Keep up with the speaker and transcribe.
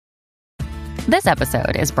This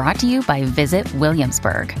episode is brought to you by Visit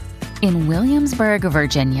Williamsburg. In Williamsburg,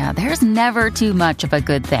 Virginia, there's never too much of a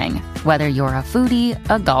good thing. Whether you're a foodie,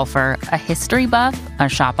 a golfer, a history buff, a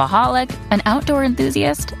shopaholic, an outdoor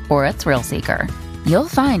enthusiast, or a thrill seeker, you'll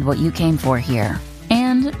find what you came for here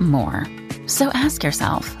and more. So ask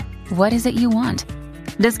yourself, what is it you want?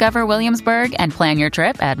 Discover Williamsburg and plan your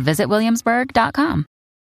trip at visitwilliamsburg.com.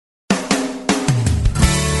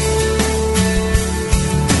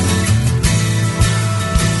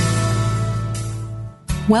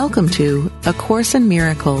 Welcome to A Course in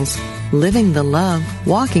Miracles, Living the Love,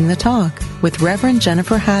 Walking the Talk, with Reverend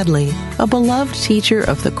Jennifer Hadley, a beloved teacher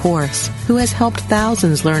of the Course who has helped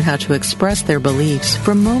thousands learn how to express their beliefs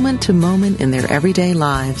from moment to moment in their everyday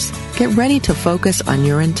lives. Get ready to focus on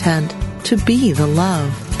your intent to be the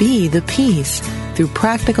love, be the peace, through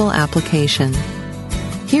practical application.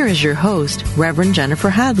 Here is your host, Reverend Jennifer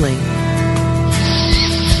Hadley.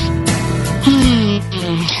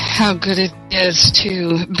 How good it is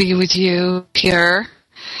to be with you here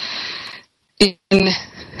in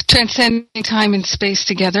transcending time and space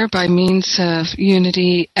together by means of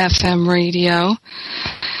Unity FM radio.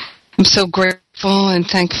 I'm so grateful and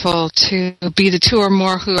thankful to be the two or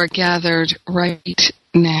more who are gathered right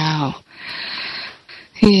now.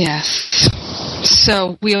 Yes.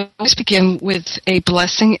 So we always begin with a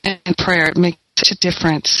blessing and prayer. It makes such a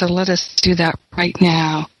difference. So let us do that right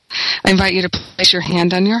now. I invite you to place your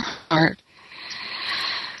hand on your heart.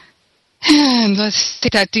 And let's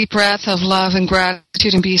take that deep breath of love and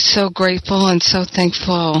gratitude and be so grateful and so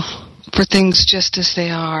thankful for things just as they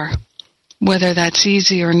are. Whether that's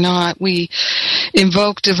easy or not, we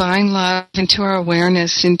invoke divine love into our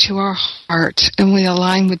awareness, into our heart, and we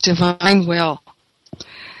align with divine will,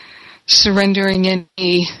 surrendering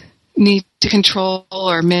any need to control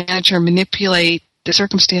or manage or manipulate the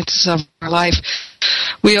circumstances of our life.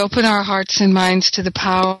 We open our hearts and minds to the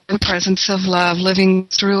power and presence of love living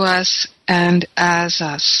through us and as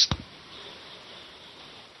us.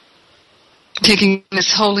 Taking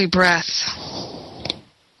this holy breath,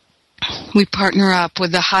 we partner up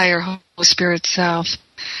with the higher Holy Spirit self,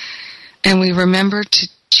 and we remember to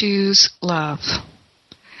choose love.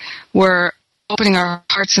 We're opening our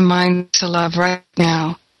hearts and minds to love right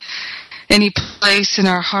now. Any place in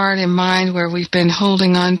our heart and mind where we've been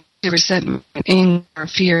holding on to resentment, anger,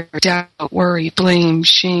 fear, doubt, worry, blame,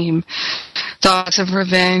 shame, thoughts of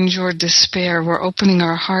revenge or despair, we're opening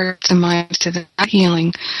our hearts and minds to that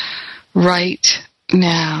healing right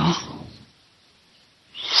now.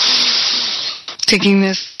 Taking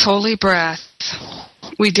this holy breath,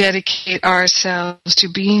 we dedicate ourselves to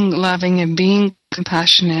being loving and being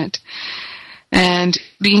compassionate and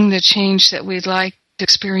being the change that we'd like to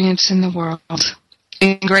experience in the world.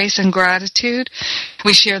 In grace and gratitude,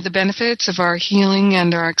 we share the benefits of our healing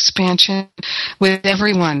and our expansion with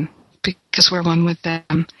everyone because we're one with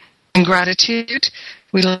them. In gratitude,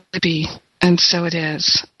 we let it be, and so it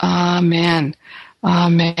is. Amen.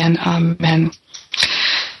 Amen. Amen.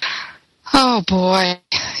 Oh, boy.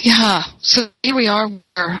 Yeah. So here we are.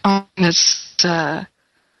 We're on this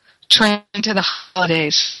train to the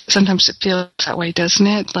holidays. Sometimes it feels that way, doesn't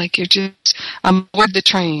it? Like you're just aboard the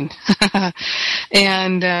train.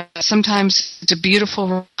 And sometimes it's a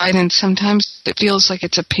beautiful ride, and sometimes it feels like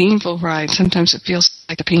it's a painful ride. Sometimes it feels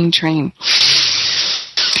like a pain train.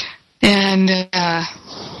 And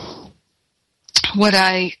what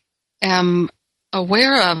I am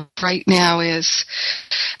aware of right now is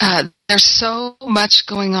there's so much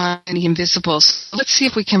going on in the invisible. So let's see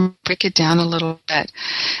if we can break it down a little bit.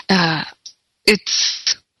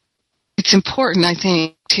 It's important, I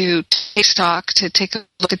think, to take stock, to take a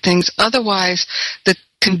look at things. Otherwise, the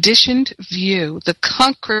conditioned view, the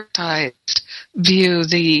concretized view,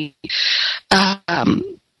 the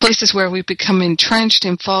places where we become entrenched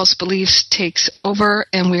in false beliefs takes over,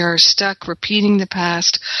 and we are stuck repeating the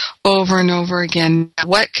past over and over again.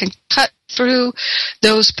 What can cut through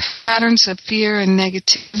those patterns of fear and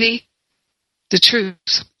negativity? The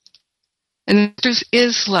truth. And the truth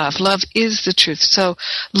is love. Love is the truth. So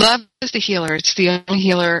love is the healer. It's the only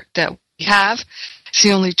healer that we have. It's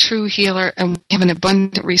the only true healer, and we have an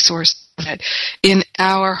abundant resource of it in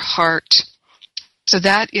our heart. So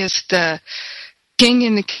that is the king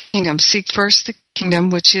in the kingdom. Seek first the kingdom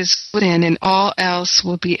which is within, and all else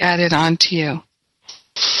will be added on to you.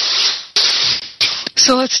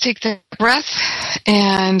 So let's take the breath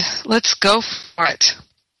and let's go for it.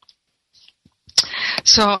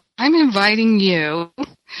 So I'm inviting you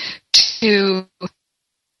to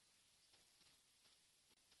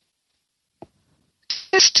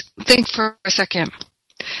just think for a second.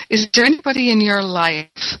 Is there anybody in your life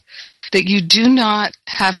that you do not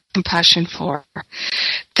have compassion for,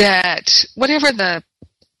 that whatever the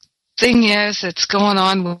thing is that's going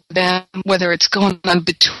on with them, whether it's going on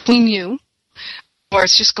between you or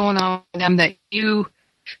it's just going on with them that you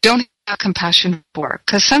don't have compassion for.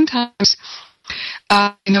 Because sometimes,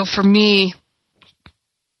 for me,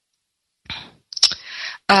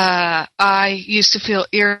 I used to feel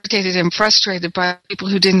irritated and frustrated by people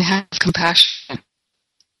who didn't have compassion.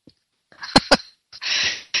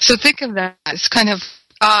 So think of that. It's kind of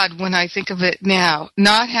odd when I think of it now,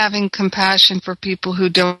 not having compassion for people who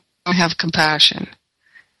don't have compassion.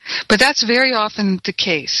 But that's very often the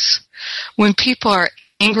case. When people are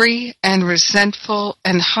angry and resentful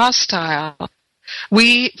and hostile,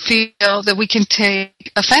 we feel that we can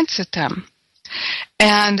take offense at them.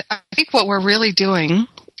 And I think what we're really doing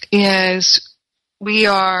is we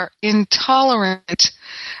are intolerant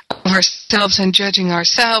of ourselves and judging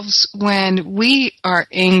ourselves when we are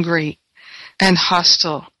angry and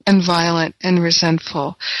hostile and violent and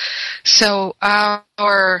resentful. So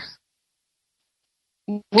our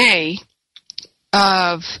way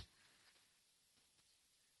of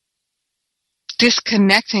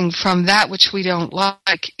disconnecting from that which we don't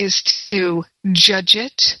like is to judge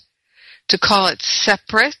it, to call it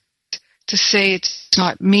separate, to say it's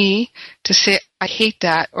not me, to say I hate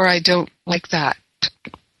that or I don't like that.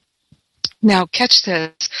 Now, catch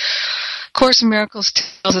this. Course in Miracles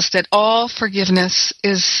tells us that all forgiveness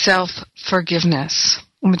is self-forgiveness.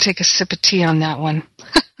 I'm going to take a sip of tea on that one.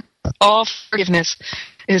 All forgiveness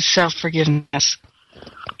is self-forgiveness.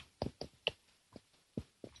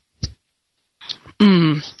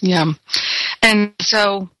 Yeah. And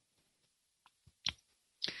so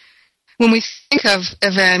when we think of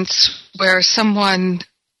events where someone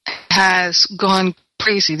has gone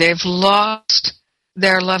crazy, they've lost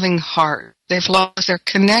their loving heart, they've lost their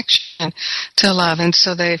connection to love, and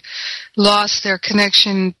so they've lost their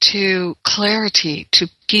connection to clarity, to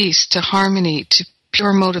peace, to harmony, to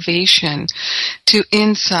pure motivation, to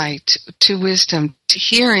insight, to wisdom, to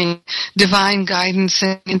hearing divine guidance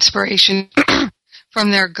and inspiration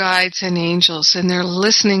from their guides and angels, and they're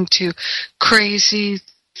listening to crazy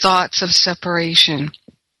thoughts of separation.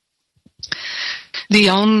 The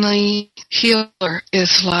only healer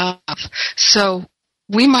is love. So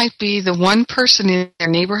we might be the one person in their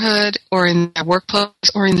neighborhood or in their workplace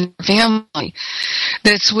or in their family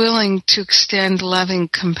that's willing to extend loving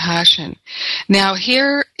compassion. Now,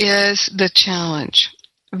 here is the challenge.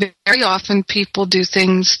 Very often people do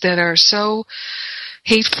things that are so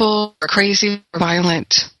hateful or crazy or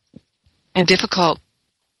violent and difficult.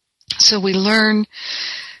 So we learn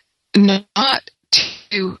not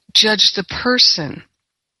to judge the person,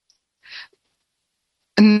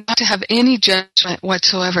 not to have any judgment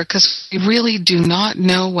whatsoever, because we really do not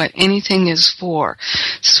know what anything is for.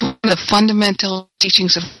 It's one of the fundamental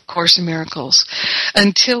teachings of Course in Miracles.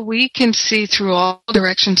 Until we can see through all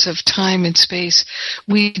directions of time and space,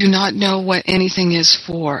 we do not know what anything is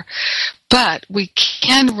for. But we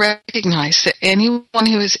can recognize that anyone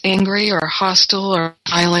who is angry or hostile or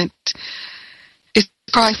violent is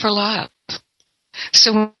a cry for love.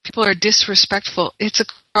 So when people are disrespectful, it's a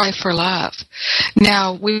cry for love.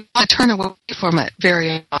 Now, we want to turn away from it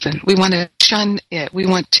very often. We want to shun it. We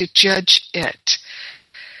want to judge it.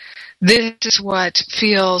 This is what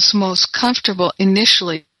feels most comfortable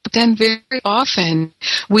initially. But then very often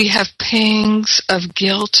we have pangs of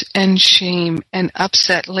guilt and shame and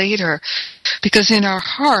upset later, because in our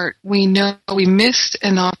heart we know we missed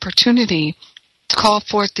an opportunity to call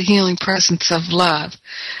forth the healing presence of love.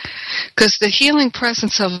 Because the healing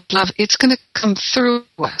presence of love, it's going to come through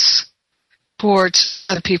us towards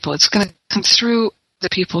other people. It's going to come through the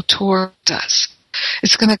people towards us.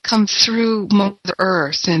 It's going to come through Mother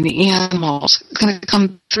Earth and the animals. It's going to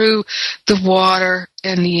come through the water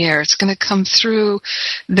and the air. It's going to come through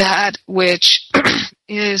that which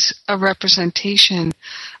is a representation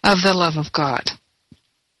of the love of God.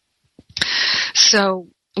 So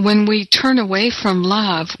when we turn away from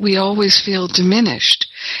love, we always feel diminished.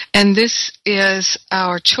 And this is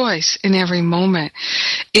our choice in every moment,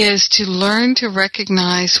 is to learn to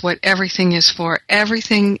recognize what everything is for.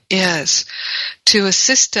 Everything is to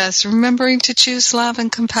assist us, remembering to choose love and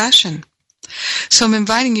compassion. So I'm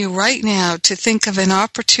inviting you right now to think of an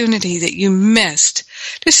opportunity that you missed.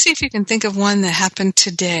 Just see if you can think of one that happened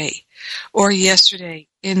today or yesterday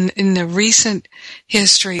in the recent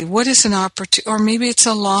history. What is an opportunity, or maybe it's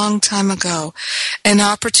a long time ago, an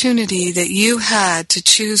opportunity that you had to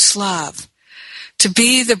choose love, to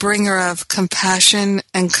be the bringer of compassion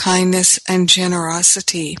and kindness and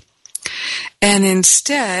generosity. And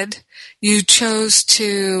instead, you chose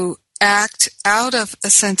to act out of a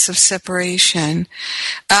sense of separation,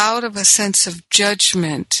 out of a sense of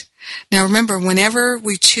judgment. Now remember, whenever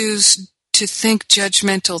we choose to think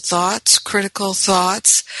judgmental thoughts, critical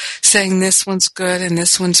thoughts, saying this one's good and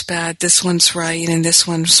this one's bad, this one's right and this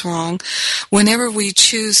one's wrong, whenever we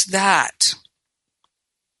choose that,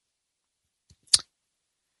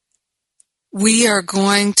 we are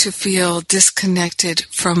going to feel disconnected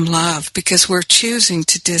from love because we're choosing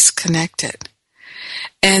to disconnect it.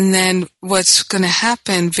 And then what's going to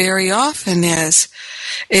happen very often is,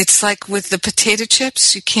 it's like with the potato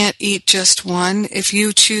chips, you can't eat just one. If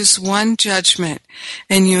you choose one judgment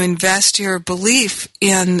and you invest your belief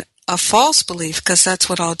in a false belief, because that's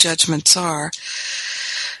what all judgments are,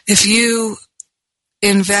 if you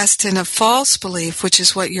invest in a false belief, which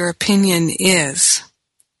is what your opinion is,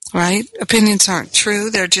 right? Opinions aren't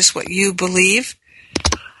true, they're just what you believe.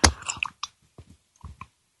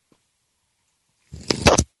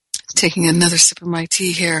 Taking another sip of my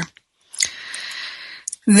tea here.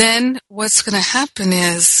 Then what's going to happen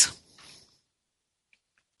is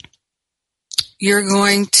you're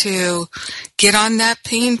going to get on that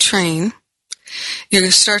pain train. You're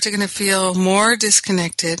going to feel more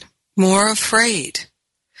disconnected, more afraid,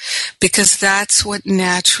 because that's what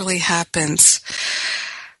naturally happens.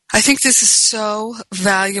 I think this is so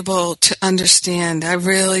valuable to understand. I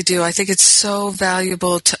really do. I think it's so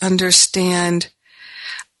valuable to understand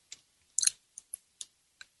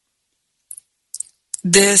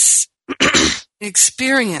this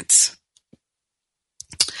experience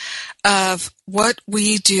of what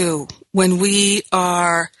we do when we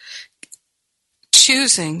are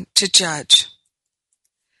choosing to judge.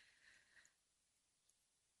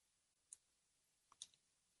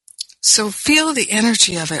 So feel the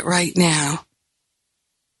energy of it right now.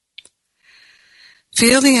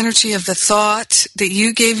 Feel the energy of the thought that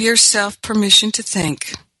you gave yourself permission to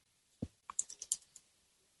think.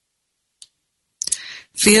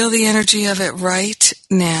 Feel the energy of it right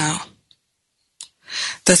now.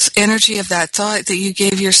 The energy of that thought that you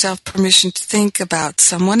gave yourself permission to think about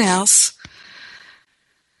someone else.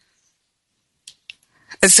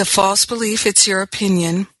 It's a false belief. It's your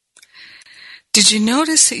opinion. Did you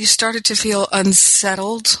notice that you started to feel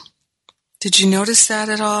unsettled? Did you notice that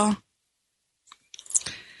at all?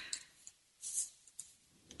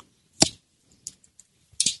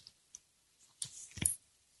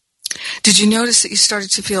 Did you notice that you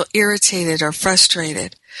started to feel irritated or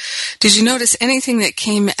frustrated? Did you notice anything that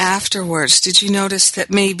came afterwards? Did you notice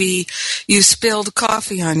that maybe you spilled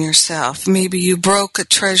coffee on yourself? Maybe you broke a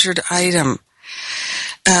treasured item?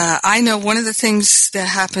 I know one of the things that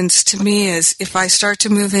happens to me is if I start to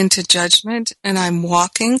move into judgment and I'm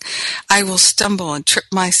walking, I will stumble and trip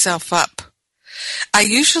myself up. I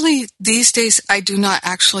usually, these days, I do not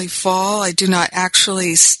actually fall. I do not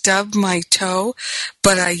actually stub my toe,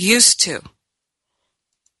 but I used to.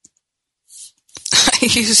 I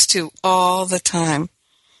used to all the time.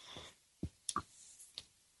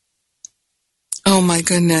 Oh my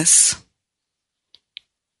goodness.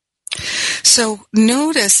 So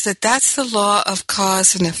notice that that's the law of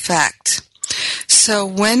cause and effect. So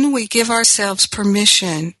when we give ourselves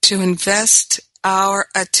permission to invest our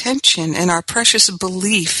attention and our precious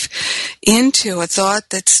belief into a thought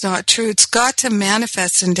that's not true, it's got to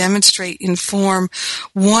manifest and demonstrate in form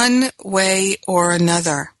one way or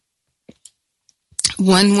another.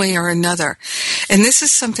 One way or another. And this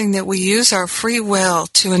is something that we use our free will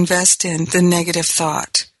to invest in, the negative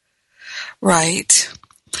thought. Right?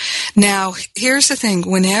 Now, here's the thing.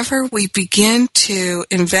 Whenever we begin to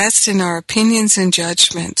invest in our opinions and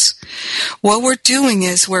judgments, what we're doing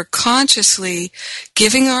is we're consciously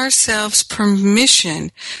giving ourselves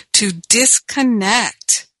permission to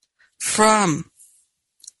disconnect from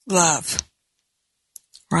love.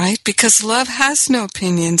 Right? Because love has no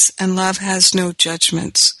opinions and love has no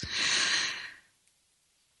judgments.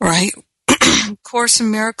 Right? Course in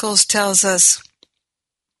Miracles tells us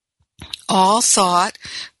all thought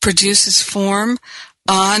produces form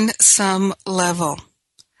on some level.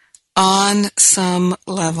 On some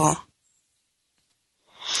level.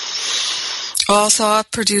 All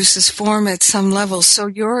thought produces form at some level. So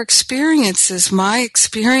your experiences, my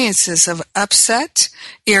experiences of upset,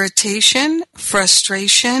 irritation,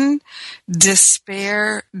 frustration,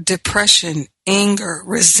 despair, depression, anger,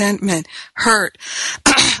 resentment, hurt,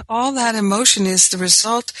 all that emotion is the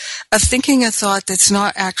result of thinking a thought that's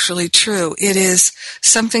not actually true. It is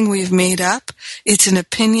something we've made up. It's an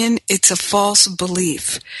opinion. It's a false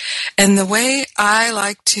belief. And the way I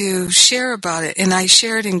like to share about it, and I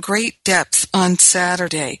share it in great depth on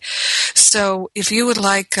Saturday. So if you would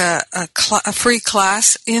like a free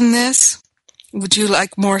class in this, Would you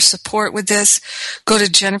like more support with this? Go to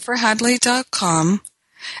jenniferhadley.com,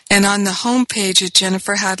 and on the homepage at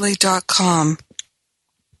jenniferhadley.com,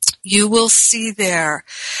 you will see there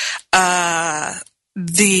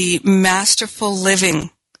the Masterful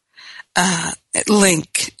Living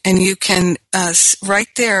link, and you can right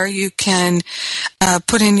there you can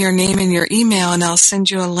put in your name and your email, and I'll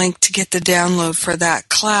send you a link to get the download for that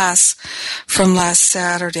class from last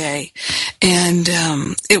Saturday. And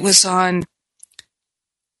it was on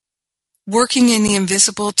working in the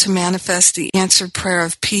invisible to manifest the answered prayer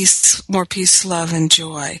of peace, more peace, love, and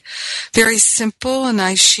joy. Very simple, and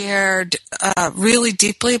I shared really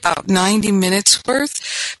deeply, about 90 minutes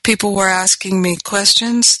worth. People were asking me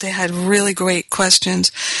questions. They had really great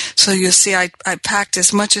questions. So you'll see I packed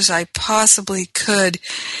as much as I possibly could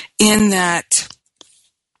in that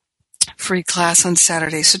free class on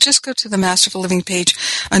Saturday. So just go to the Masterful Living page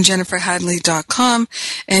on jenniferhadley.com,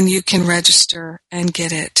 and you can register and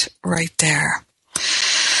get it right there.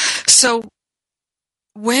 So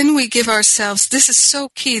when we give ourselves, this is so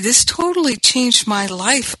key. This totally changed my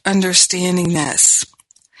life, understanding this.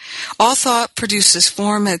 All thought produces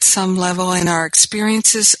form at some level, and our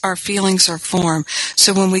experiences, our feelings are form.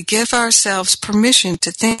 So when we give ourselves permission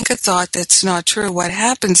to think a thought that's not true, what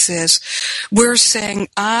happens is we're saying,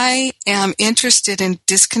 I am interested in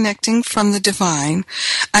disconnecting from the divine.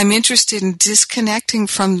 I'm interested in disconnecting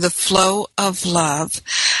from the flow of love.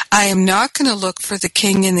 I am not going to look for the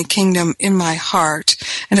king in the kingdom in my heart.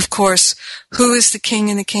 And of course, who is the king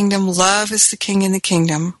in the kingdom? Love is the king in the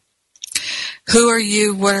kingdom. Who are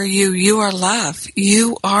you? What are you? You are love.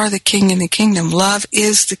 You are the king in the kingdom. Love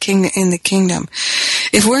is the king in the kingdom.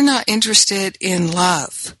 If we're not interested in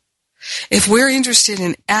love, if we're interested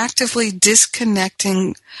in actively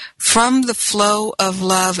disconnecting from the flow of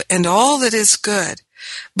love and all that is good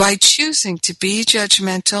by choosing to be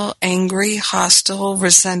judgmental, angry, hostile,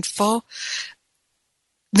 resentful,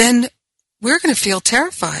 then we're going to feel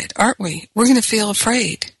terrified, aren't we? We're going to feel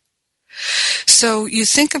afraid. So you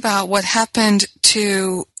think about what happened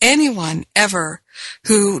to anyone ever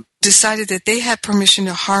who decided that they had permission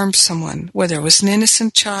to harm someone, whether it was an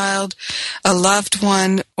innocent child, a loved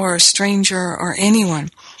one, or a stranger, or anyone.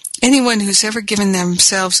 Anyone who's ever given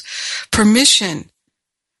themselves permission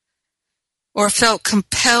or felt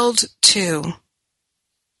compelled to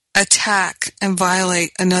attack and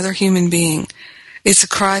violate another human being. It's a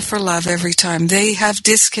cry for love every time. They have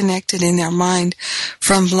disconnected in their mind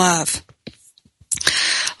from love.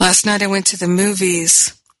 Last night I went to the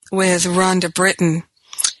movies with Rhonda Britton.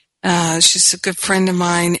 She's a good friend of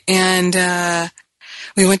mine, and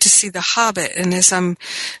we went to see The Hobbit. And as I'm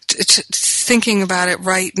thinking about it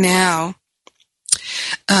right now,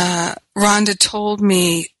 Rhonda told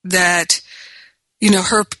me that,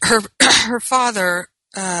 her father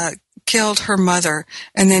killed her mother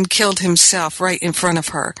and then killed himself right in front of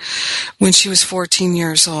her when she was 14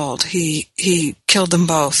 years old. He killed them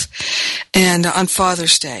both, and on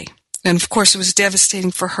Father's Day. And of course it was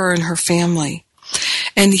devastating for her and her family.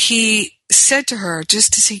 And he said to her,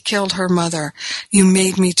 just as he killed her mother, you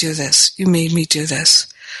made me do this. You made me do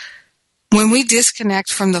this. When we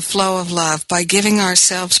disconnect from the flow of love by giving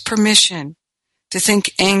ourselves permission to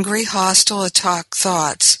think angry, hostile, attack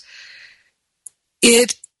thoughts,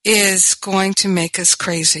 it is going to make us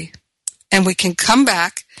crazy. And we can come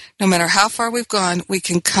back, no matter how far we've gone, we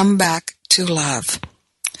can come back to love.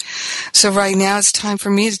 So right now it's time for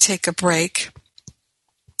me to take a break.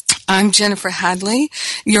 I'm Jennifer Hadley.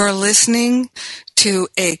 You're listening to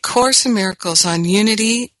A Course in Miracles on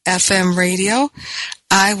Unity FM radio.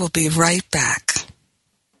 I will be right back.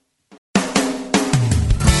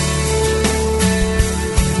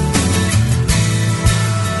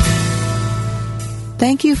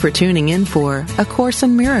 Thank you for tuning in for A Course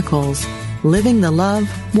in Miracles, Living the Love,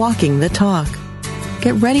 Walking the Talk.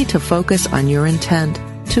 Get ready to focus on your intent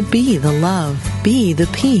to be the love, be the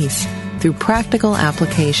peace, through practical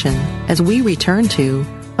application as we return to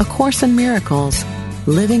A Course in Miracles,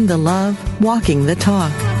 Living the Love, Walking the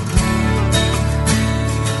Talk.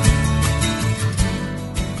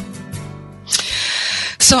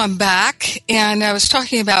 So I'm back, and I was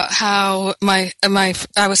talking about how I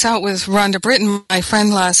was out with Rhonda Britton, my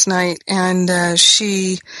friend, last night, and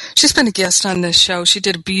she's been a guest on this show. She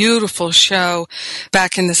did a beautiful show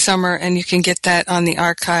back in the summer, and you can get that on the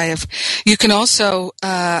archive. You can also,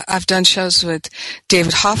 I've done shows with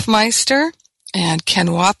David Hoffmeister and Ken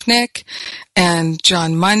Wapnick and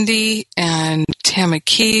John Mundy and Tammy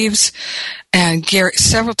Keeves and Gary,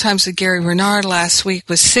 several times with Gary Renard. Last week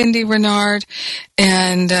was Cindy Renard,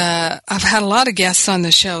 and I've had a lot of guests on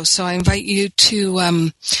the show, so I invite you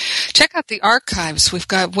to check out the archives. We've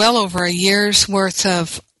got well over a year's worth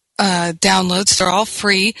of downloads. They're all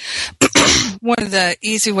free. One of the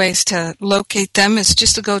easy ways to locate them is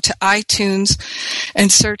just to go to iTunes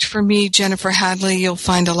and search for me, Jennifer Hadley. You'll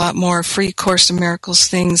find a lot more free Course in Miracles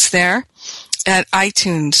things there at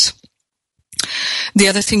iTunes. The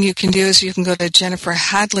other thing you can do is you can go to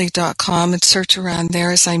jenniferhadley.com and search around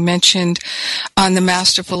there. As I mentioned, on the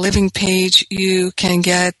Masterful Living page, you can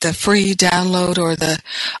get the free download or the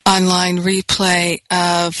online replay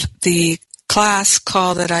of the class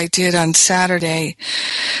call that I did on Saturday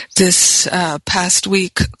this past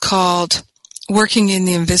week called Working in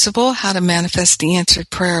the Invisible, How to Manifest the Answered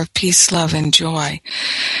Prayer of Peace, Love, and Joy.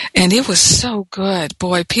 And it was so good.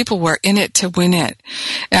 Boy, people were in it to win it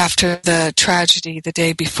after the tragedy the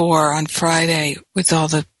day before on Friday with all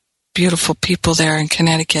the beautiful people there in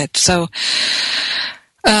Connecticut. So,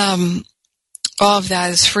 all of that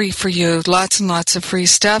is free for you. Lots and lots of free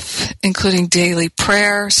stuff, including daily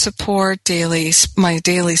prayer support, my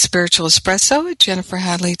daily spiritual espresso at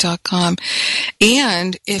jenniferhadley.com.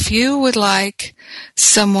 And if you would like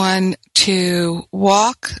someone to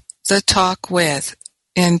walk the talk with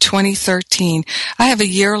in 2013, I have a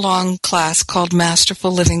year-long class called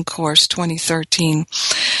Masterful Living Course 2013.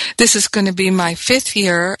 This is going to be my 5th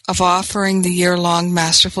year of offering the year-long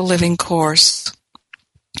Masterful Living Course.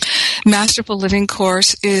 Masterful Living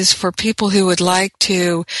Course is for people who would like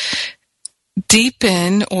to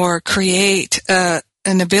deepen or create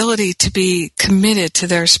an ability to be committed to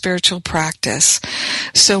their spiritual practice.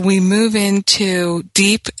 So we move into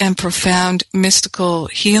deep and profound mystical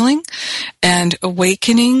healing and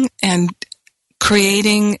awakening and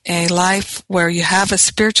creating a life where you have a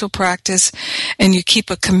spiritual practice and you keep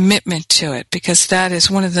a commitment to it, because that is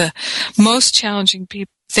one of the most challenging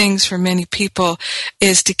things for many people,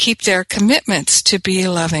 is to keep their commitments to be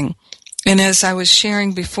loving. And as I was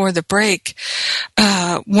sharing before the break,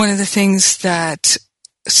 one of the things that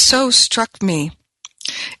so struck me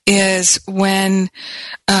is when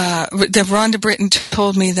Rhonda Britton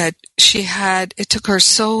told me that it took her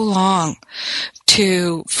so long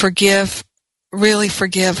to really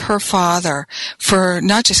forgive her father for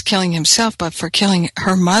not just killing himself, but for killing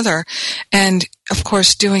her mother, and of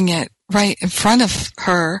course doing it right in front of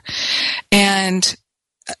her. And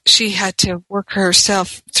she had to work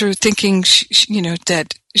herself through thinking,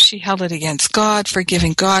 that she held it against God,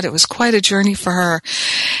 forgiving God. It was quite a journey for her.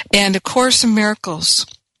 And A Course in Miracles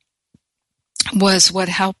was what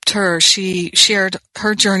helped her. She shared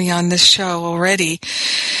her journey on this show already,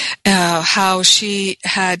 how she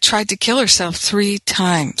had tried to kill herself 3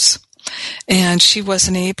 times. And she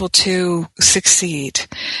wasn't able to succeed.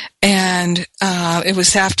 And it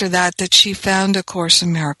was after that she found A Course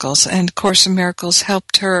in Miracles. And A Course in Miracles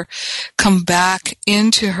helped her come back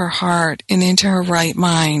into her heart and into her right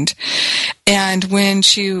mind. And when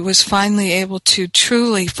she was finally able to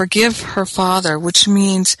truly forgive her father, which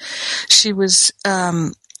means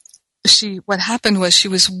what happened was she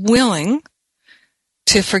was willing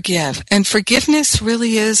to forgive. And forgiveness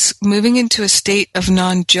really is moving into a state of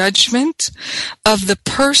non-judgment of the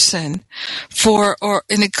person and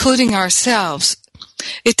including ourselves.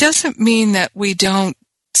 It doesn't mean that we don't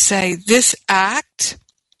say this act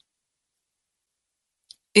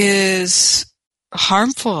is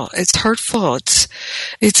harmful, it's hurtful,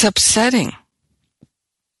 it's upsetting,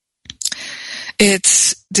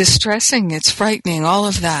 it's distressing, it's frightening, all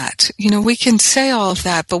of that. We can say all of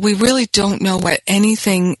that, but we really don't know what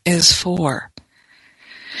anything is for.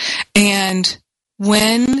 And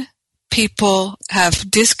when people have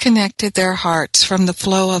disconnected their hearts from the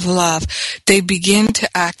flow of love, they begin to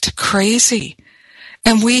act crazy.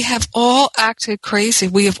 And we have all acted crazy.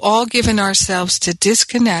 We have all given ourselves to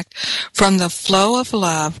disconnect from the flow of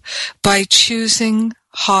love by choosing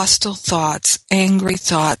hostile thoughts, angry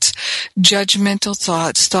thoughts, judgmental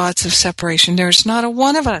thoughts, thoughts of separation. There's not a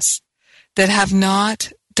one of us that have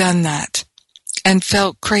not done that and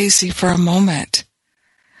felt crazy for a moment.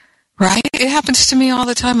 Right? It happens to me all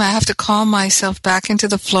the time. I have to calm myself back into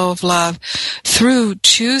the flow of love through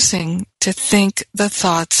choosing to think the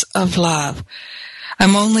thoughts of love.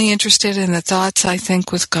 I'm only interested in the thoughts I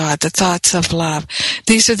think with God, the thoughts of love.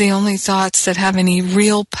 These are the only thoughts that have any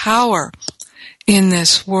real power in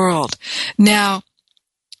this world. Now,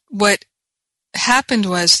 what happened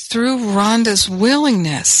was through Rhonda's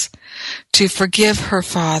willingness to forgive her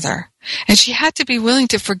father, and she had to be willing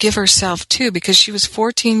to forgive herself too, because she was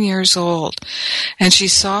 14 years old, and she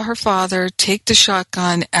saw her father take the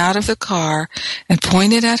shotgun out of the car and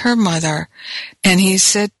point it at her mother, and he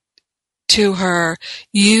said to her,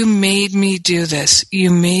 "You made me do this.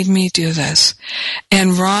 You made me do this."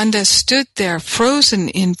 And Rhonda stood there frozen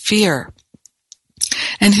in fear.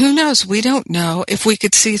 And who knows, we don't know. If we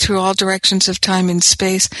could see through all directions of time and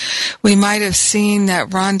space, we might have seen that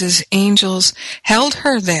Rhonda's angels held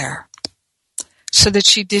her there so that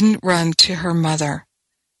she didn't run to her mother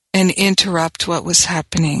and interrupt what was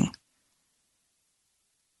happening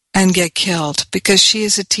and get killed, because she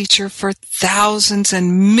is a teacher for thousands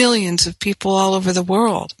and millions of people all over the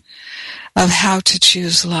world of how to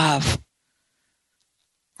choose love.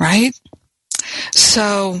 Right?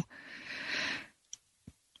 So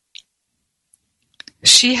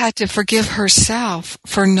she had to forgive herself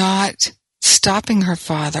for not stopping her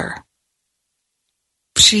father.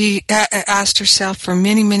 She asked herself for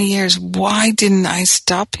many, many years, why didn't I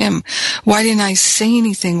stop him? Why didn't I say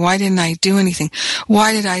anything? Why didn't I do anything?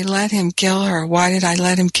 Why did I let him kill her? Why did I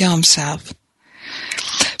let him kill himself?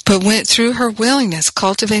 But went through her willingness,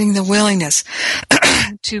 cultivating the willingness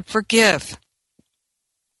to forgive.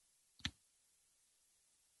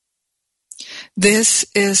 This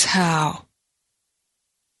is how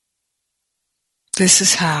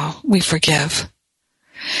we forgive.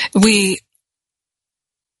 We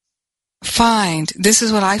find, this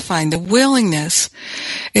is what I find, the willingness,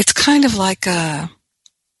 it's kind of like a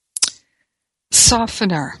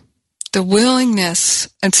softener. The willingness,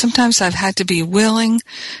 and sometimes I've had to be willing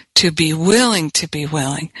to be willing to be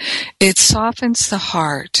willing. It softens the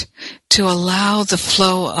heart to allow the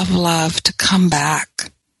flow of love to come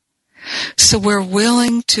back. So we're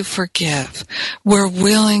willing to forgive. We're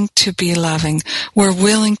willing to be loving. We're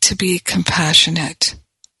willing to be compassionate.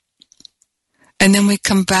 And then we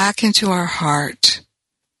come back into our heart.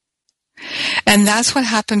 And that's what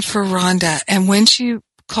happened for Rhonda. And when she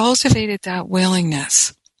cultivated that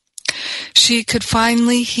willingness, she could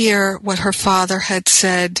finally hear what her father had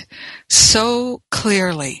said so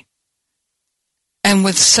clearly and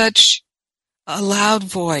with such a loud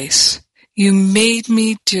voice. "You made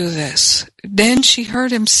me do this." Then she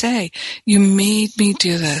heard him say, "You made me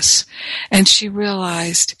do this." And she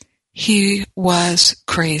realized he was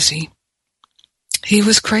crazy. He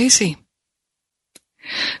was crazy.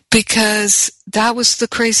 Because that was the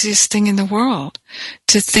craziest thing in the world,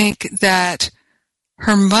 to think that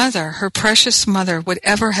her mother, her precious mother, would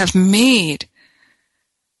ever have made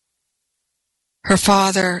her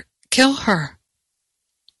father kill her.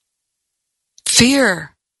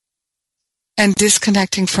 Fear and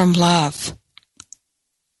disconnecting from love.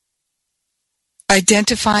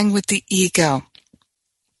 Identifying with the ego.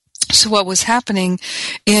 So what was happening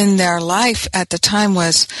in their life at the time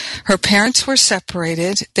was her parents were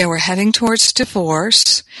separated, they were heading towards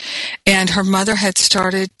divorce, and her mother had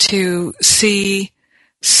started to see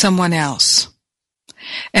someone else.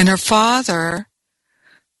 And her father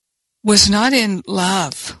was not in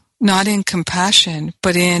love, not in compassion,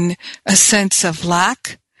 but in a sense of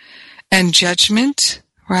lack and judgment,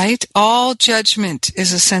 right? All judgment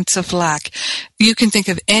is a sense of lack. You can think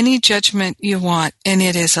of any judgment you want, and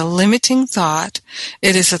it is a limiting thought.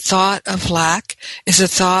 It is a thought of lack, is a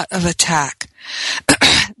thought of attack.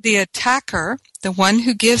 The attacker, the one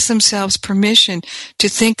who gives themselves permission to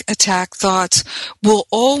think attack thoughts, will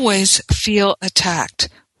always feel attacked.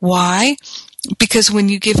 Why? Because when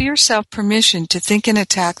you give yourself permission to think an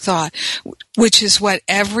attack thought, which is what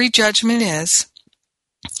every judgment is,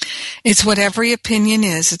 it's what every opinion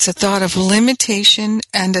is. It's a thought of limitation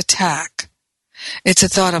and attack. It's a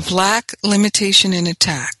thought of lack, limitation, and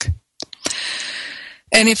attack.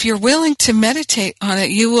 And if you're willing to meditate on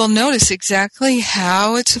it, you will notice exactly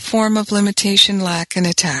how it's a form of limitation, lack, and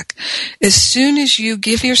attack. As soon as you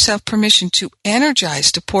give yourself permission to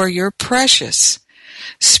energize, to pour your precious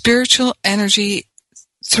spiritual energy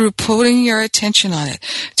through putting your attention on it,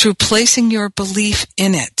 through placing your belief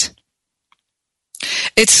in it,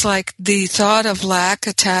 it's like the thought of lack,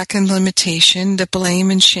 attack, and limitation, the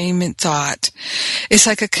blame and shame and thought. It's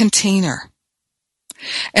like a container.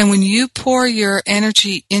 And when you pour your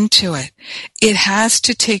energy into it, it has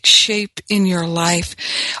to take shape in your life.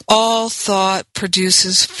 All thought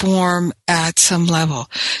produces form at some level.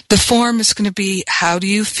 The form is going to be, how do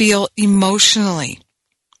you feel emotionally?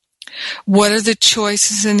 What are the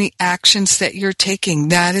choices and the actions that you're taking?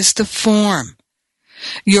 That is the form.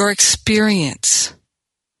 Your experience,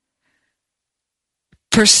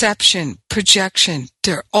 perception, projection,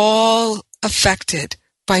 they're all affected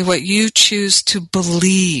by what you choose to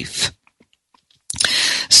believe.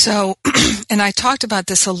 So and I talked about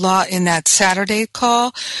this a lot in that Saturday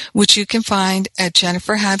call, which you can find at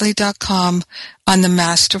jenniferhadley.com on the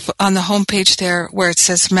homepage there where it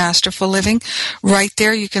says Masterful Living. Right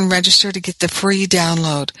there you can register to get the free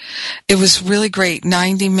download. It was really great.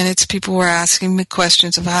 90 minutes people were asking me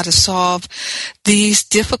questions of how to solve these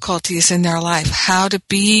difficulties in their life, how to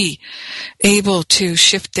be able to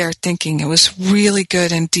shift their thinking. It was really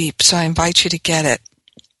good and deep, so I invite you to get it.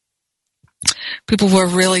 People were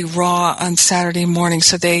really raw on Saturday morning,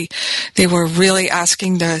 so they were really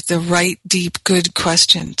asking the right, deep, good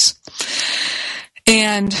questions.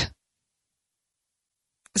 And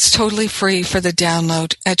it's totally free for the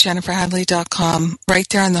download at jenniferhadley.com. Right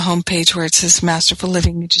there on the homepage where it says Masterful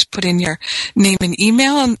Living, you just put in your name and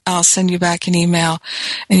email, and I'll send you back an email,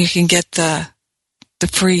 and you can get the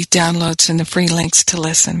free downloads and the free links to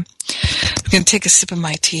listen. I'm going to take a sip of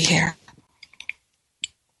my tea here.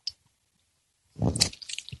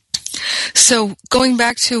 So going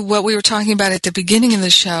back to what we were talking about at the beginning of the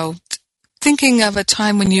show, thinking of a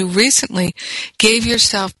time when you recently gave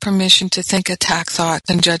yourself permission to think attack thoughts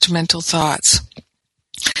and judgmental thoughts.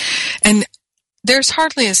 And there's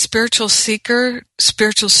hardly a spiritual seeker,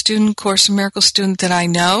 spiritual student, Course in Miracles student that I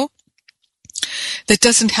know that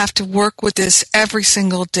doesn't have to work with this every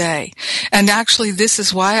single day. And actually, this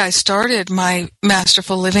is why I started my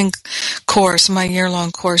Masterful Living course, my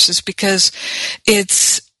year-long course, is because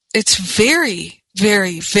it's very,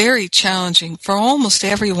 very, very challenging for almost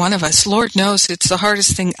every one of us. Lord knows it's the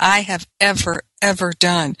hardest thing I have ever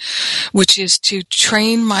done, which is to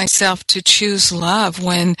train myself to choose love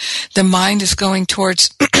when the mind is going towards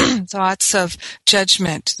thoughts of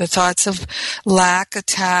judgment, the thoughts of lack,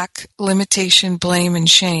 attack, limitation, blame, and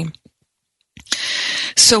shame.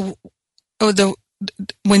 So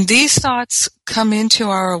when these thoughts come into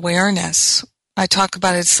our awareness, I talk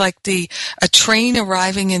about it's like a train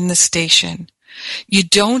arriving in the station. You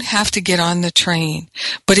don't have to get on the train.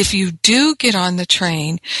 But if you do get on the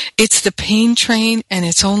train, it's the pain train and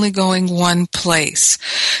it's only going one place.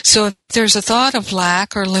 So if there's a thought of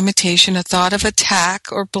lack or limitation, a thought of attack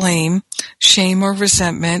or blame, shame or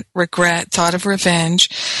resentment, regret, thought of revenge,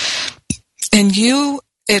 and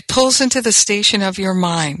it pulls into the station of your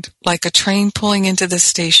mind, like a train pulling into the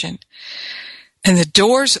station. And the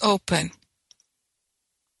doors open.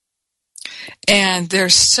 And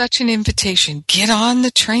there's such an invitation. Get on the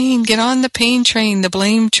train. Get on the pain train, the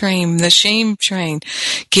blame train, the shame train.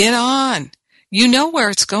 Get on. You know where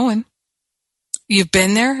it's going. You've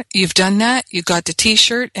been there. You've done that. You got the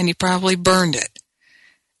T-shirt and you probably burned it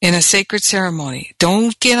in a sacred ceremony.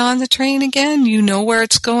 Don't get on the train again. You know where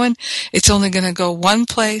it's going. It's only going to go one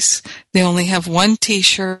place. They only have one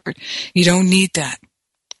T-shirt. You don't need that.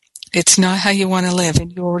 It's not how you want to live,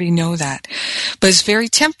 and you already know that. But it's very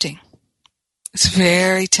tempting. It's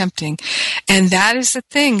very tempting. And that is the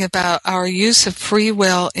thing about our use of free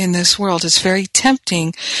will in this world. It's very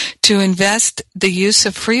tempting to invest the use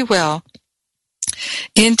of free will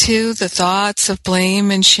into the thoughts of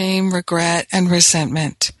blame and shame, regret, and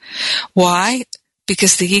resentment. Why?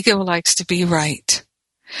 Because the ego likes to be right.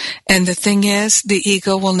 And the thing is, the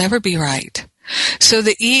ego will never be right. So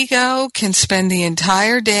the ego can spend the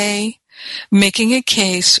entire day making a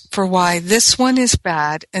case for why this one is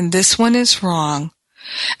bad and this one is wrong,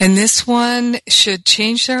 and this one should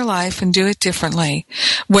change their life and do it differently,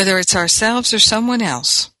 whether it's ourselves or someone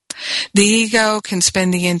else. The ego can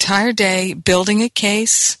spend the entire day building a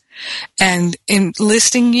case and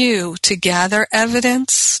enlisting you to gather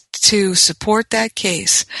evidence to support that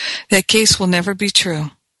case. That case will never be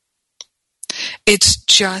true.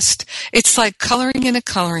 It's like coloring in a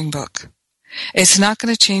coloring book. It's not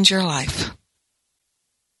going to change your life.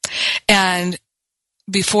 And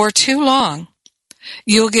before too long,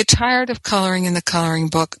 you'll get tired of coloring in the coloring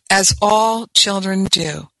book, as all children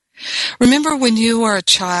do. Remember when you were a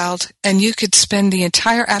child and you could spend the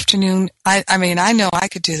entire afternoon, I know I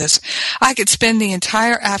could do this. I could spend the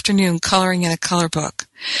entire afternoon coloring in a color book.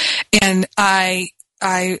 And I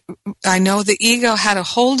know the ego had a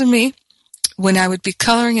hold of me when I would be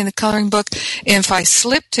coloring in the coloring book. And if I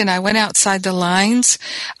slipped and I went outside the lines,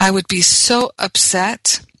 I would be so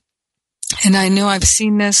upset. And I know I've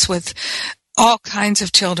seen this with all kinds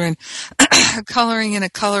of children coloring in a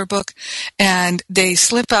color book, and they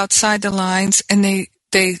slip outside the lines and they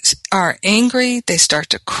are angry, they start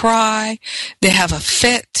to cry, they have a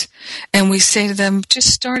fit, and we say to them,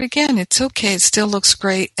 just start again, it's okay, it still looks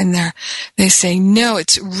great, and they say, no,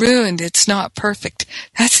 it's ruined, it's not perfect.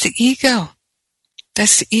 That's the ego.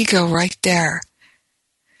 That's the ego right there.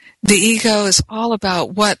 The ego is all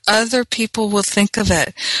about what other people will think of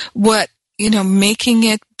it, making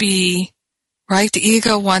it be right? The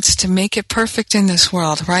ego wants to make it perfect in this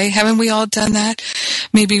world, right? Haven't we all done that?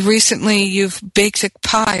 Maybe recently you've baked a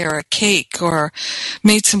pie or a cake or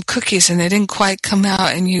made some cookies and they didn't quite come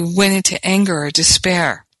out and you went into anger or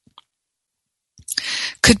despair.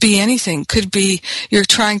 Could be anything. Could be you're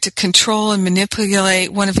trying to control and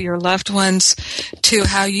manipulate one of your loved ones to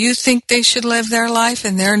how you think they should live their life,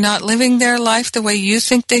 and they're not living their life the way you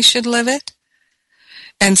think they should live it.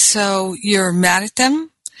 And so you're mad at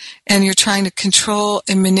them, and you're trying to control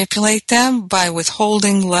and manipulate them by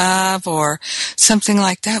withholding love or something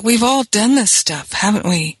like that. We've all done this stuff, haven't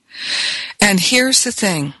we? And here's the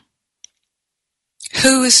thing.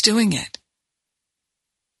 Who is doing it?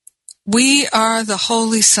 We are the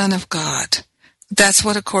Holy Son of God. That's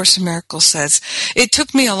what A Course in Miracles says. It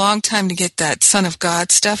took me a long time to get that Son of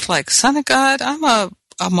God stuff, like, Son of God, I'm a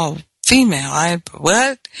female.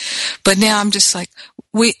 What? But now I'm just like,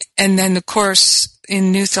 and then of course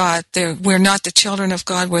in New Thought, we're not the children of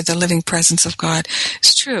God, we're the living presence of God.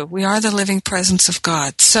 It's true. We are the living presence of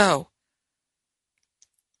God. So,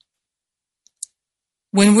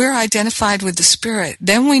 when we're identified with the Spirit,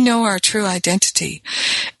 then we know our true identity.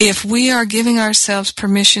 If we are giving ourselves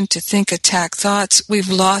permission to think attack thoughts, we've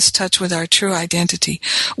lost touch with our true identity.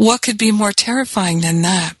 What could be more terrifying than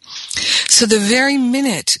that? So the very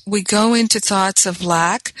minute we go into thoughts of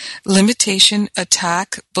lack, limitation,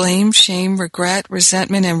 attack, blame, shame, regret,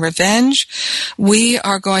 resentment, and revenge, we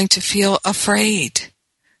are going to feel afraid,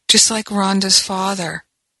 just like Rhonda's father.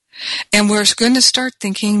 And we're going to start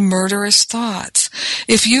thinking murderous thoughts.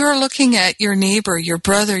 If you are looking at your neighbor, your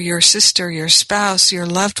brother, your sister, your spouse, your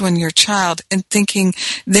loved one, your child, and thinking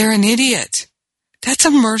they're an idiot, that's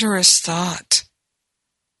a murderous thought.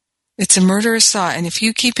 It's a murderous thought. And if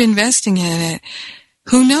you keep investing in it,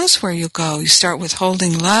 who knows where you go? You start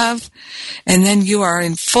withholding love, and then you are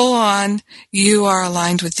in full on, you are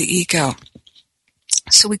aligned with the ego.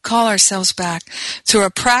 So we call ourselves back through a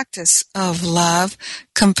practice of love,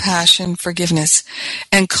 compassion, forgiveness,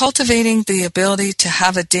 and cultivating the ability to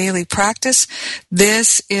have a daily practice.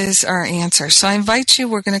 This is our answer. So I invite you,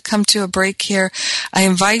 we're going to come to a break here. I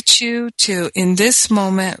invite you to, in this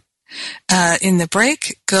moment, in the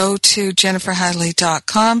break, go to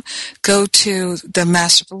jenniferhadley.com, go to the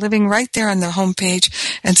Master of Living right there on the homepage,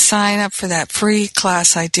 and sign up for that free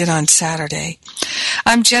class I did on Saturday.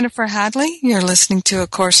 I'm Jennifer Hadley. You're listening to A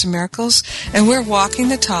Course in Miracles, and we're walking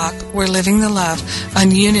the talk, we're living the love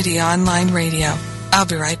on Unity Online Radio. I'll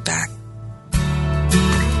be right back.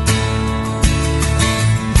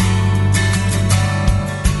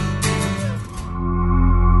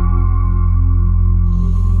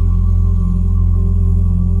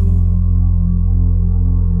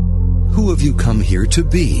 Who have you come here to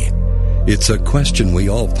be? It's a question we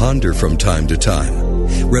all ponder from time to time.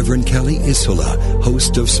 Reverend Kelly Isola,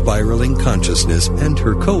 host of Spiraling Consciousness, and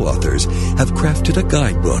her co-authors have crafted a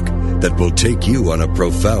guidebook that will take you on a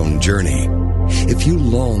profound journey. If you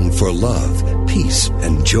long for love, peace,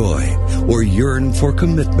 and joy, or yearn for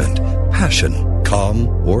commitment, passion, calm,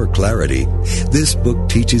 or clarity, this book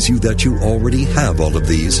teaches you that you already have all of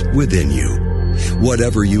these within you.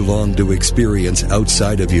 Whatever you long to experience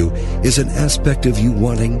outside of you is an aspect of you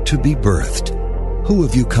wanting to be birthed. Who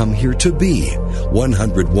have you come here to be?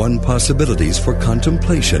 101 Possibilities for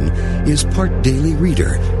Contemplation is part daily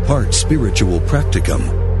reader, part spiritual practicum.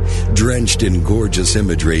 Drenched in gorgeous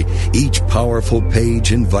imagery, each powerful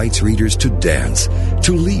page invites readers to dance,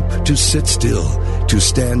 to leap, to sit still, to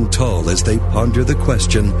stand tall as they ponder the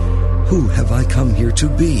question, who have I come here to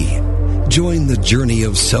be? Join the journey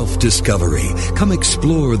of self-discovery. Come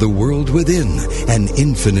explore the world within, an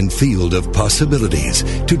infinite field of possibilities,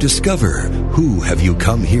 to discover who have you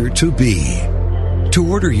come here to be. To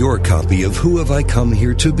order your copy of Who Have I Come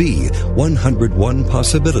Here to Be, 101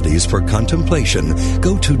 Possibilities for Contemplation,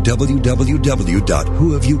 go to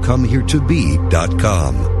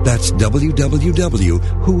www.whohaveyoucomeheretobe.com. That's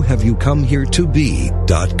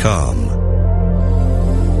www.whohaveyoucomeheretobe.com.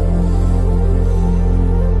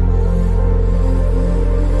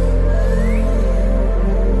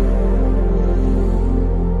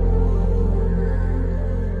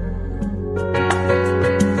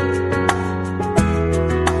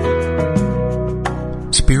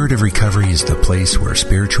 Spirit of Recovery is the place where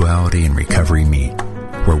spirituality and recovery meet,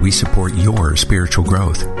 where we support your spiritual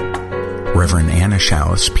growth. Reverend Anna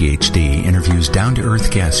Schaus, PhD, interviews down-to-earth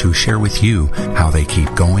guests who share with you how they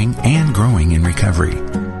keep going and growing in recovery.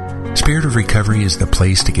 Spirit of Recovery is the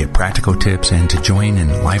place to get practical tips and to join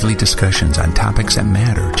in lively discussions on topics that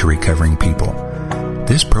matter to recovering people.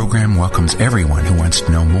 This program welcomes everyone who wants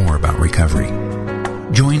to know more about recovery.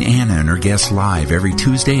 Join Anna and her guests live every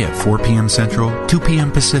Tuesday at 4 p.m. Central, 2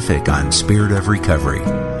 p.m. Pacific on Spirit of Recovery,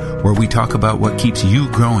 where we talk about what keeps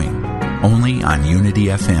you growing, only on Unity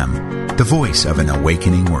FM, the voice of an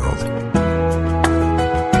awakening world.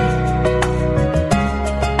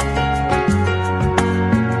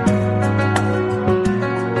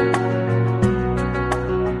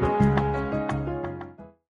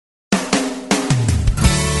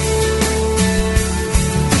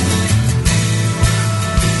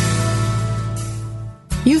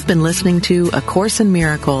 You've been listening to A Course in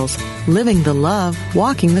Miracles, Living the Love,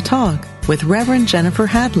 Walking the Talk, with Reverend Jennifer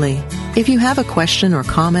Hadley. If you have a question or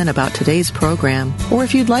comment about today's program, or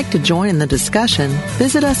if you'd like to join in the discussion,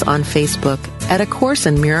 visit us on Facebook at A Course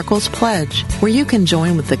in Miracles Pledge, where you can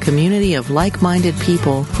join with the community of like-minded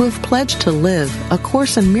people who have pledged to live A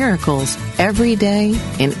Course in Miracles every day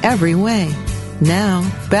in every way. Now,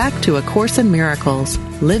 back to A Course in Miracles,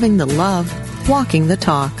 Living the Love, Walking the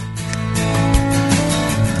Talk.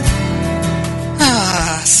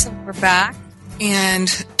 So we're back and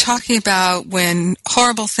talking about when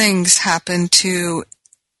horrible things happen to,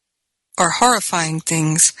 or horrifying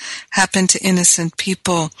things happen to innocent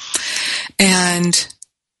people. And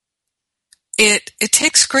it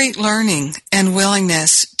takes great learning and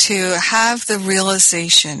willingness to have the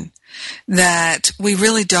realization that we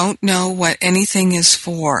really don't know what anything is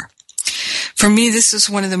for. For me, this is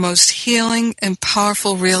one of the most healing and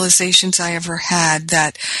powerful realizations I ever had,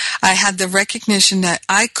 that I had the recognition that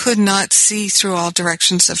I could not see through all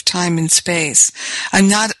directions of time and space. I'm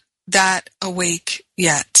not that awake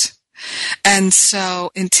yet. And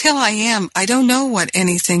so until I am, I don't know what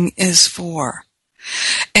anything is for.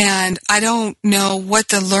 And I don't know what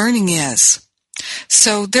the learning is.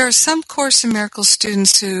 So there are some Course in Miracles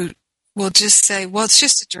students who will just say, well, it's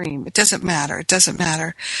just a dream. It doesn't matter. It doesn't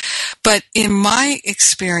matter. But in my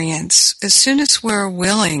experience, as soon as we're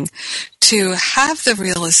willing to have the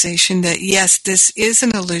realization that, yes, this is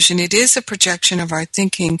an illusion, it is a projection of our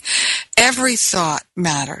thinking, every thought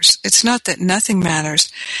matters. It's not that nothing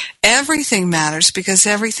matters. Everything matters because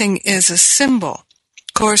everything is a symbol.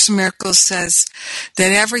 Course in Miracles says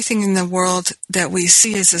that everything in the world that we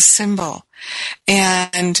see is a symbol.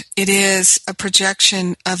 And it is a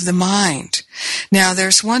projection of the mind. Now,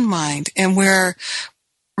 there's one mind, and we're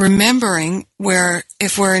remembering where,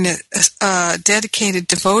 if we're in a dedicated,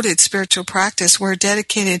 devoted spiritual practice, we're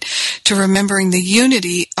dedicated to remembering the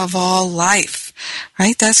unity of all life,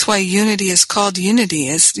 right? That's why unity is called unity.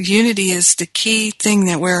 Unity is the key thing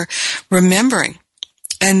that we're remembering.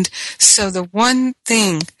 And so the one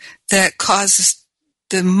thing that causes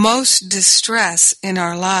the most distress in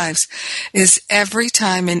our lives is every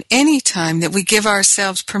time and any time that we give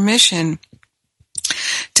ourselves permission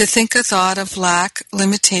to think a thought of lack,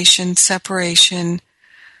 limitation, separation,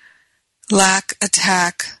 lack,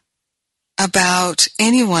 attack about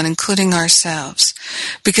anyone, including ourselves.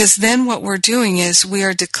 Because then what we're doing is we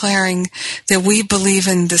are declaring that we believe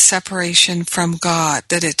in the separation from God,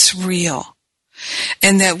 that it's real.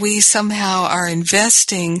 And that we somehow are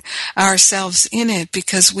investing ourselves in it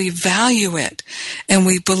because we value it and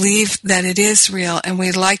we believe that it is real and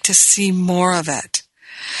we'd like to see more of it.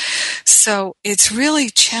 So it's really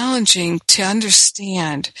challenging to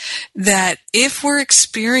understand that if we're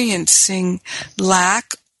experiencing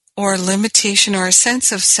lack or limitation or a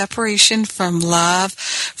sense of separation from love,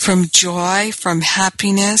 from joy, from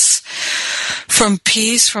happiness, from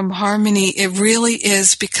peace, from harmony, it really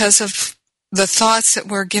is because of the thoughts that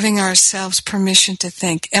we're giving ourselves permission to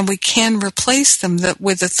think, and we can replace them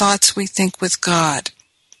with the thoughts we think with God.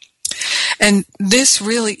 And this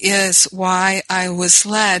really is why I was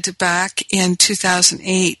led back in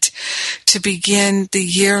 2008 to begin the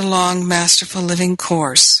year-long Masterful Living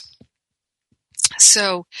course.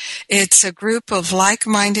 So it's a group of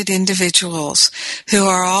like-minded individuals who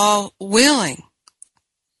are all willing,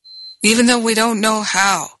 even though we don't know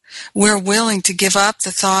how, we're willing to give up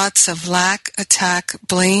the thoughts of lack, attack,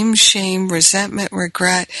 blame, shame, resentment,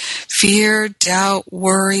 regret, fear, doubt,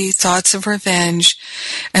 worry, thoughts of revenge,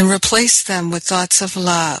 and replace them with thoughts of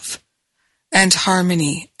love and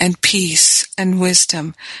harmony and peace and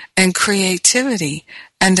wisdom and creativity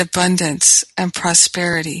and abundance and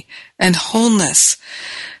prosperity and wholeness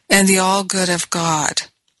and the all good of God.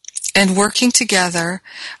 And working together,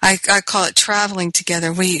 I call it traveling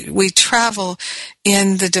together. We travel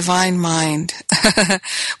in the divine mind.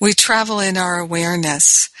 We travel in our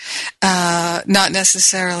awareness, not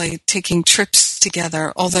necessarily taking trips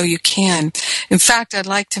together, although you can. In fact, I'd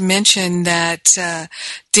like to mention that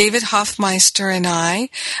David Hoffmeister and I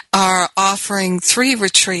are offering 3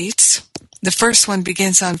 retreats The first one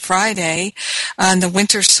begins on Friday on the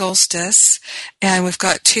winter solstice, and we've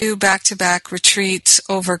got 2 back-to-back retreats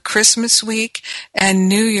over Christmas week and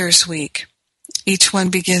New Year's week. Each one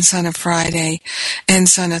begins on a Friday,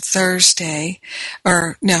 ends on a Thursday,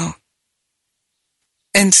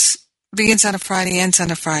 begins on a Friday, ends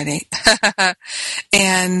on a Friday.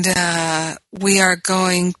 And we are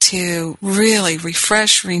going to really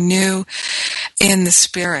refresh, renew in the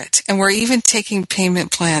spirit. And we're even taking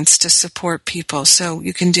payment plans to support people. So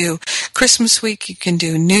you can do Christmas week, you can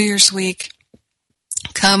do New Year's week.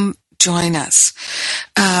 Come join us.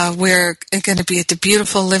 We're going to be at the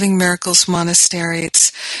beautiful Living Miracles Monastery.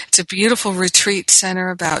 It's a beautiful retreat center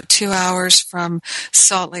about 2 hours from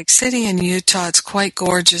Salt Lake City in Utah. It's quite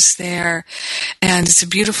gorgeous there, and it's a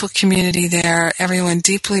beautiful community there. Everyone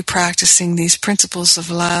deeply practicing these principles of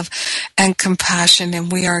love and compassion,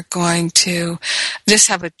 and we are going to just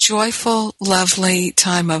have a joyful, lovely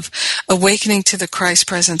time of awakening to the Christ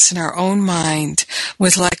presence in our own mind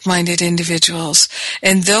with like-minded individuals.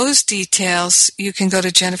 And those details, you can go to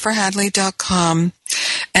jenniferhadley.com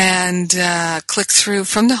and click through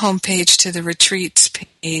from the homepage to the retreats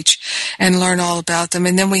page and learn all about them.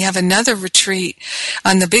 And then we have another retreat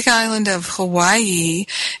on the Big Island of Hawaii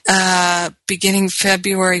beginning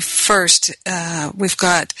February 1st. We've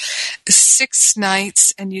got 6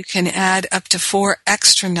 nights, and you can add up to 4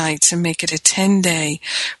 extra nights and make it a 10-day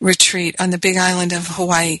retreat on the Big Island of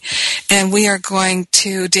Hawaii. And we are going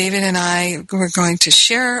to, David and I, we're going to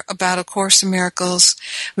share about A Course in Miracles.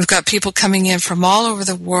 We've got people coming in from all over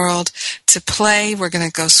the world to play. We're going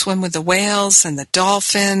to go swim with the whales and the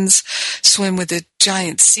dolphins, swim with the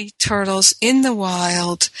giant sea turtles in the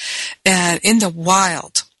wild.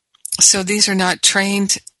 So these are not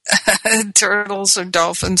trained turtles or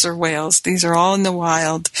dolphins or whales. These are all in the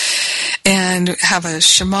wild, and have a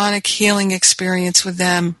shamanic healing experience with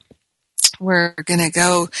them. We're going to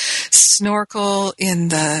go snorkel in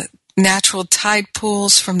the natural tide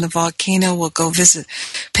pools from the volcano. We'll go visit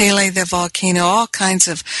Pele the volcano, all kinds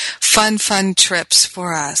of fun trips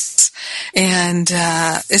for us. And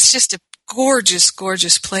it's just a gorgeous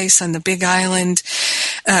place on the Big Island,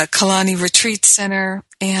 Kalani Retreat Center.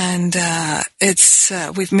 And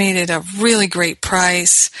we've made it a really great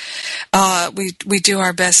price. We do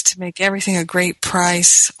our best to make everything a great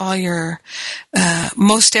price.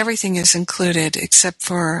 Most everything is included except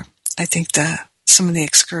for, I think, some of the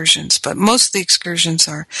excursions, but most of the excursions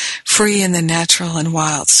are free in the natural and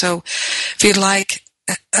wild. So if you'd like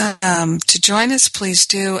to join us, please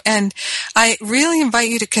do. And I really invite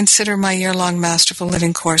you to consider my year-long Masterful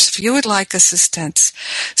Living course. If you would like assistance,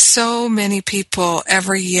 so many people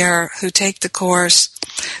every year who take the course,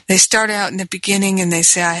 they start out in the beginning and they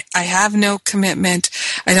say, I have no commitment.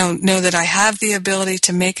 I don't know that I have the ability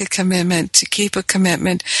to make a commitment, to keep a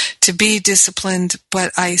commitment, to be disciplined,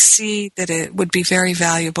 but I see that it would be very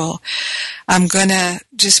valuable. I'm going to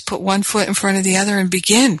just put one foot in front of the other and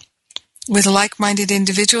begin with like-minded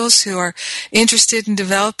individuals who are interested in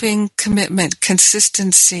developing commitment,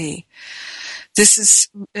 consistency. This is,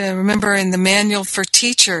 remember, in the Manual for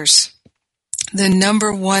Teachers, the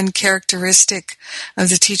number one characteristic of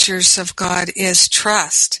the teachers of God is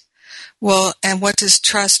trust. Well, and what does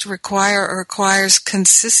trust require? It requires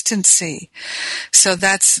consistency. So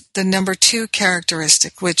that's the number 2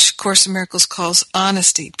 characteristic, which Course in Miracles calls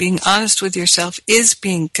honesty. Being honest with yourself is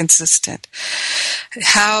being consistent.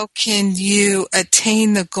 How can you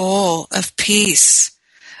attain the goal of peace,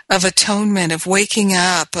 of atonement, of waking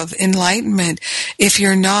up, of enlightenment, if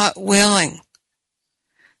you're not willing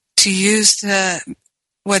to use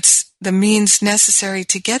what's the means necessary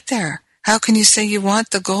to get there? How can you say you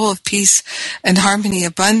want the goal of peace and harmony,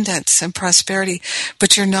 abundance and prosperity,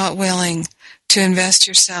 but you're not willing to invest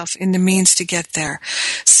yourself in the means to get there?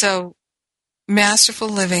 So Masterful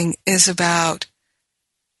Living is about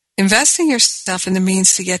investing yourself in the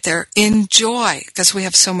means to get there. Enjoy, because we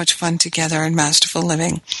have so much fun together in Masterful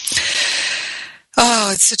Living.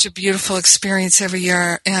 Oh, it's such a beautiful experience every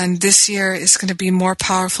year, and this year is going to be more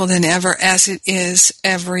powerful than ever, as it is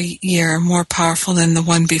every year, more powerful than the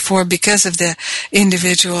one before, because of the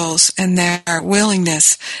individuals, and their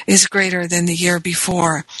willingness is greater than the year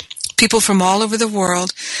before. People from all over the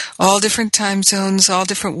world, all different time zones, all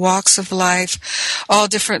different walks of life, all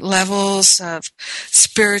different levels of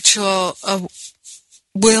spiritual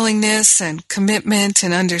willingness and commitment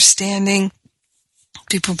and understanding.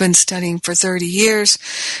 People have been studying for 30 years,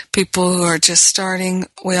 people who are just starting.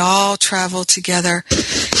 We all travel together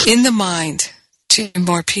in the mind to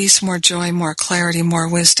more peace, more joy, more clarity, more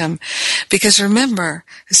wisdom. Because remember,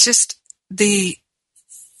 it's just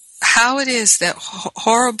how how it is that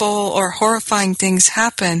horrible or horrifying things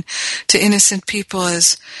happen to innocent people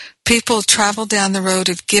is people travel down the road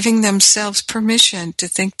of giving themselves permission to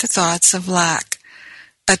think the thoughts of lack,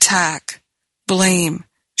 attack, blame,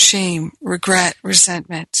 shame, regret,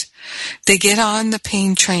 resentment. They get on the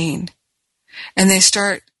pain train and they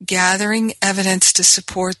start gathering evidence to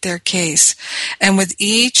support their case. And with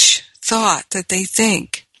each thought that they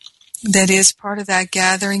think that is part of that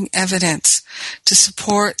gathering evidence to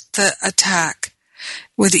support the attack,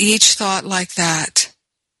 with each thought like that,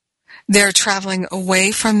 they're traveling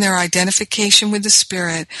away from their identification with the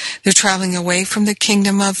Spirit. They're traveling away from the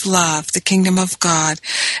kingdom of love, the kingdom of God,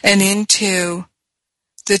 and into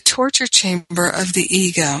the torture chamber of the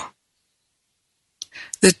ego.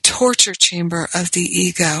 The torture chamber of the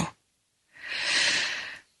ego.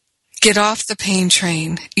 Get off the pain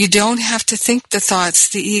train. You don't have to think the thoughts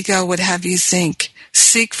the ego would have you think.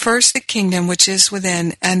 Seek first the kingdom which is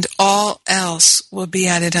within, and all else will be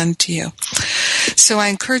added unto you. So I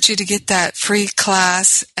encourage you to get that free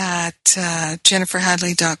class at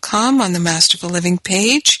jenniferhadley.com on the Masterful Living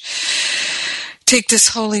page. Take this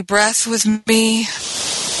holy breath with me.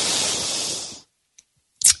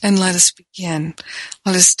 And let us begin.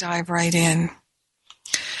 Let us dive right in.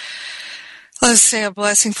 Let us say a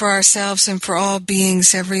blessing for ourselves and for all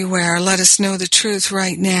beings everywhere. Let us know the truth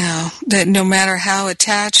right now, that no matter how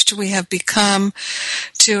attached we have become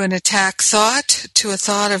to an attack thought, to a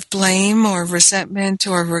thought of blame or resentment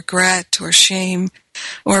or regret or shame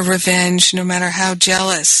or revenge, no matter how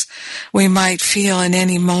jealous we might feel in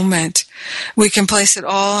any moment, we can place it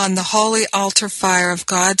all on the holy altar fire of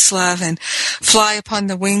God's love and fly upon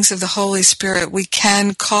the wings of the Holy Spirit. We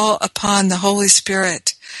can call upon the Holy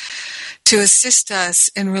Spirit to assist us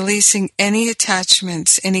in releasing any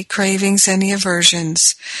attachments, any cravings, any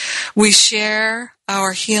aversions. We share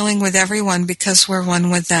our healing with everyone because we're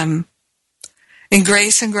one with them. In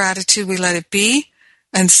grace and gratitude, we let it be,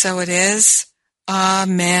 and so it is.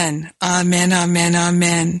 Amen. Amen, amen,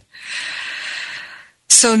 amen.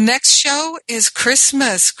 So next show is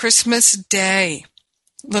Christmas Day.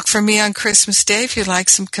 Look for me on Christmas Day if you'd like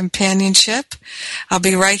some companionship. I'll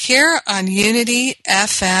be right here on Unity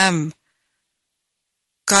FM.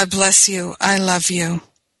 God bless you. I love you.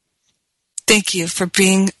 Thank you for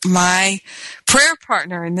being my prayer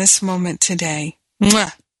partner in this moment today.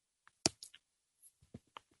 Mwah.